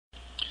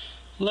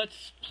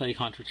Let's play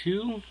Contra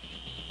 2.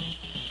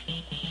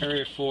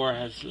 Area 4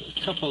 has a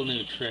couple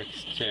new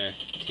tricks to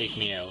take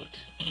me out,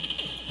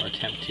 or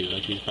attempt to,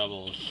 like these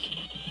bubbles.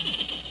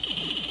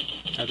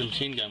 I have the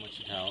machine gun, which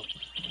should help,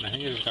 and I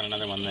think I just got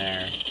another one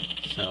there,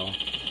 so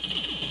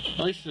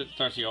at least it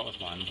starts you out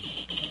with one.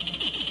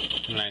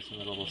 Nice and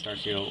little,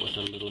 starts you out with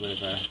a little bit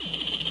of a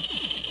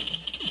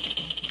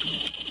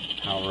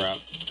power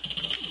up.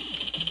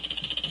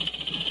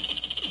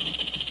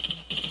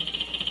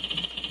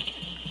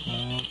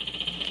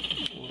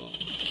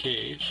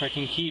 Okay, if I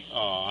can keep,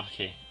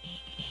 okay.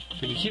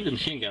 If I can keep the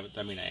machine gun,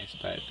 that'd be nice,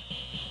 but,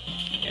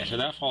 yeah, so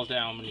that falls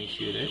down when you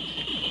shoot it.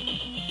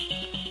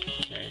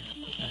 Okay,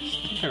 I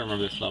think I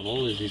remember this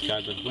level. There's these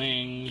guys with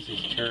wings,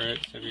 these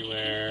turrets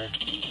everywhere.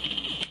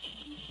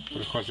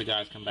 But of course the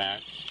guys come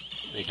back,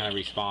 they kind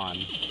of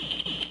respawn.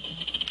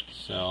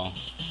 So,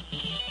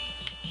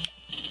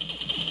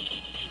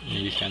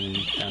 maybe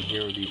standing down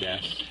here would be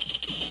best.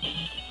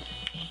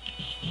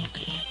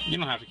 Okay, you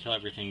don't have to kill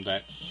everything,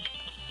 but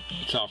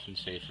it's often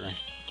safer.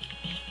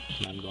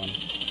 And I'm going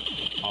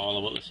all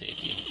about the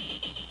safety.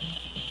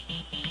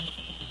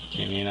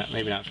 Okay,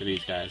 maybe not for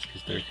these guys,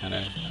 because they're kind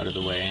of out of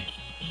the way.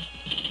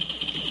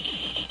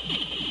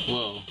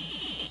 Whoa.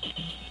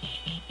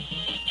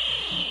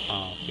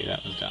 Oh, okay,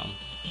 that was dumb.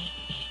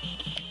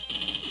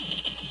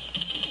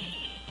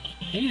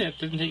 Hey, that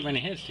doesn't take many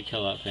hits to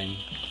kill that thing.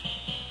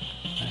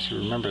 I should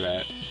remember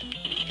that.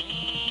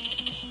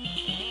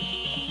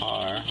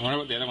 I wonder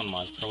what the other one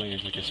was. Probably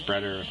like a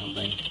spreader or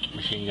something.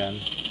 Machine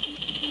gun.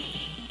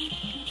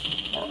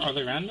 Or are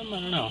they random?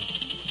 I don't know.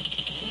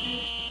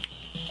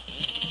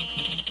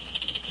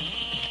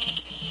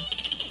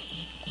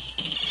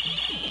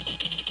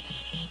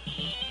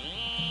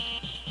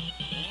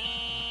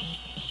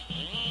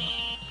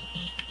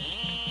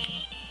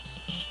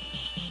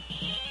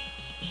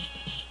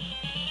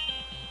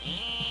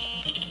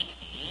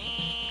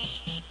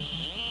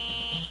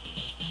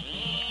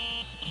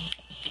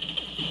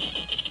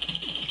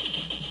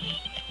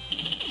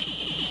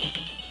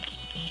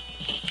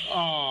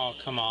 Oh,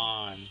 come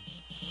on.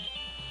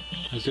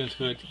 I was doing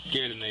so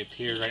good and they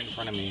appeared right in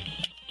front of me.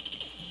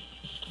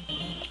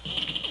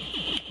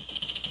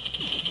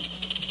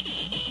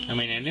 I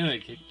mean, I knew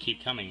they'd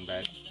keep coming,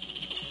 but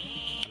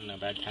I don't know,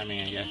 bad timing,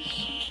 I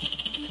guess.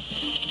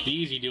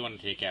 These you do want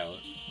to take out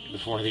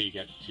before you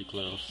get too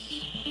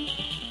close.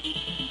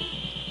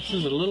 This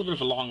is a little bit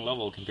of a long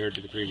level compared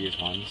to the previous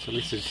ones. At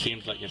least it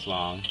seems like it's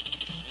long.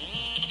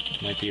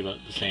 Might be about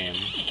the same.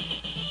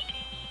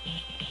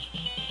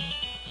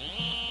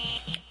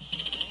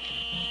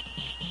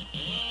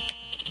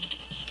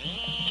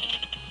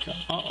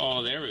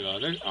 Oh, there we go.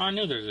 I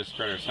knew there was a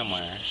spreader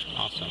somewhere.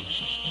 Awesome.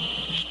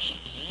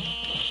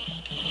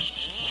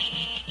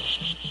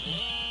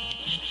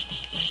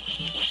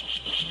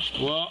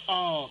 Well,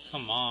 oh,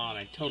 come on.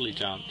 I totally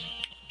jumped.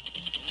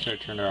 Should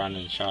have turned around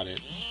and shot it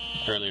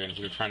earlier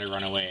instead of trying to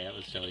run away. That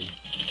was silly.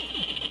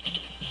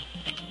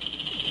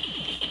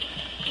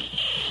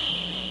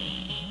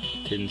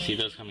 Didn't see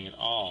those coming at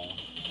all.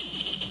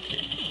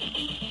 Okay.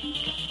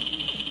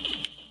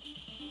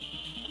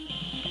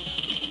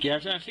 Yeah,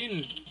 I've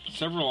seen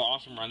several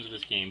awesome runs of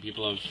this game.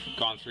 People have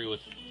gone through with,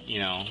 you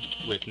know,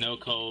 with no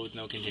code,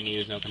 no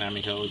continues, no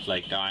Konami codes,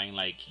 like dying,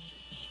 like...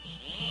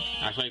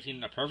 Actually, I've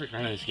seen a perfect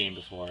run of this game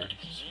before.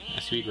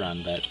 A speed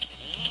run, but...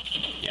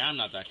 Yeah, I'm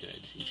not that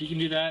good. If you can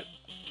do that,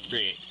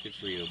 great. Good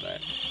for you,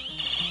 but...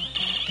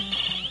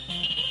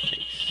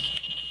 Thanks.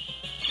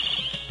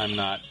 I'm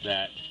not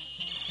that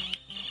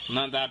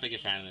big a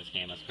fan of this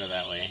game, let's put it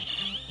that way.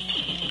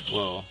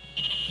 Whoa.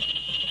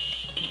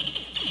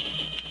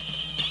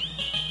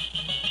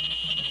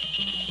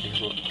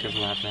 Because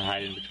we'll have to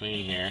hide in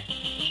between here.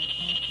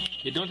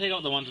 You don't take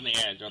out the ones on the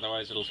edge,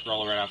 otherwise it'll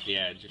scroll right off the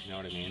edge, if you know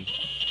what I mean.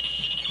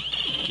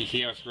 You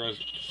see how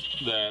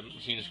the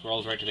machine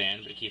scrolls right to the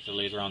end, but it keeps the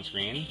laser on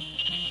screen?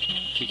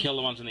 If you kill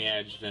the ones on the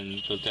edge,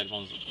 then those dead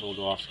ones will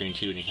go off screen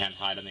too, and you can't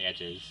hide on the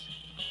edges.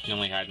 You can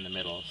only hide in the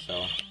middle,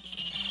 so...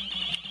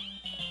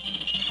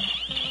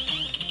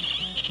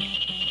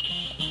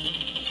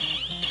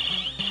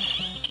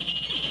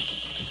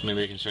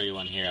 Maybe I can show you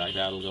one here, like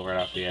that'll go right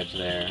off the edge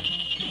there.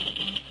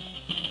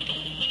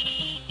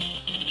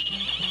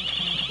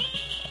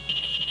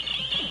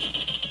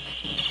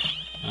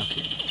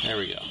 Okay, there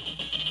we go.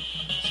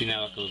 See,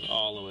 now it goes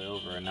all the way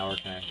over, and now we're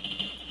kind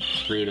of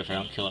screwed if I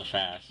don't kill it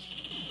fast.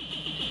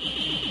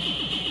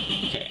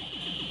 Okay,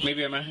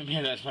 maybe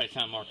that's why it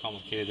sounds more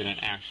complicated than it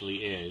actually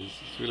is.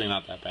 It's really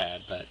not that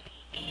bad, but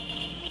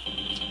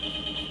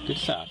good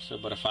stuff. So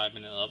about a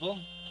 5-minute level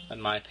at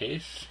my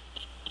pace.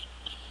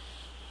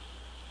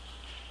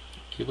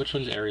 Okay, which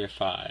one's Area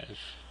 5?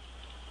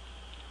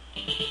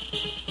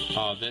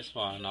 Oh, this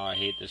one. Oh, I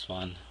hate this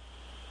one.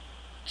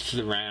 Just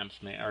the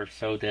ramps, man, are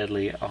so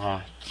deadly.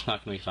 Oh, it's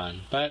not gonna be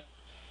fun. But,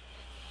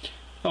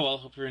 oh well,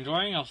 hope you're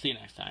enjoying. I'll see you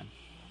next time.